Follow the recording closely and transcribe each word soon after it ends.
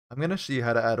I'm going to show you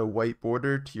how to add a white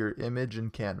border to your image in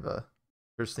Canva.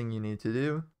 First thing you need to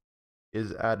do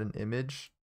is add an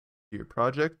image to your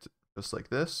project, just like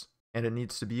this. And it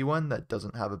needs to be one that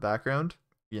doesn't have a background.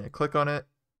 You're going to click on it,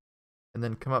 and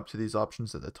then come up to these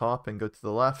options at the top and go to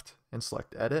the left and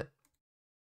select Edit.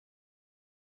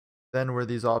 Then where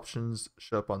these options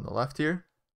show up on the left here,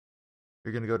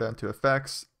 you're going to go down to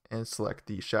Effects and select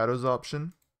the Shadows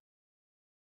option.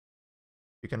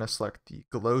 You're going to select the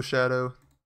Glow Shadow,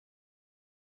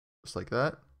 just like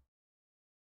that.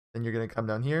 Then you're going to come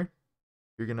down here.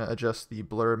 You're going to adjust the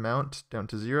blur amount down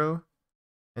to 0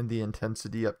 and the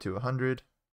intensity up to 100.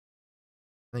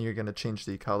 Then you're going to change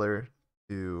the color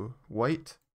to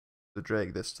white. So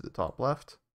drag this to the top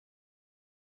left,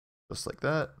 just like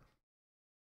that.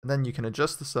 And then you can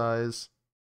adjust the size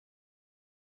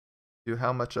to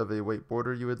how much of a white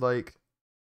border you would like.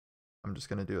 I'm just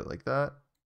going to do it like that.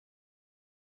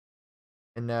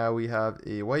 And now we have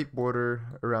a white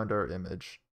border around our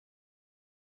image.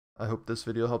 I hope this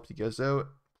video helped you guys out.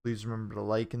 Please remember to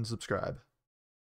like and subscribe.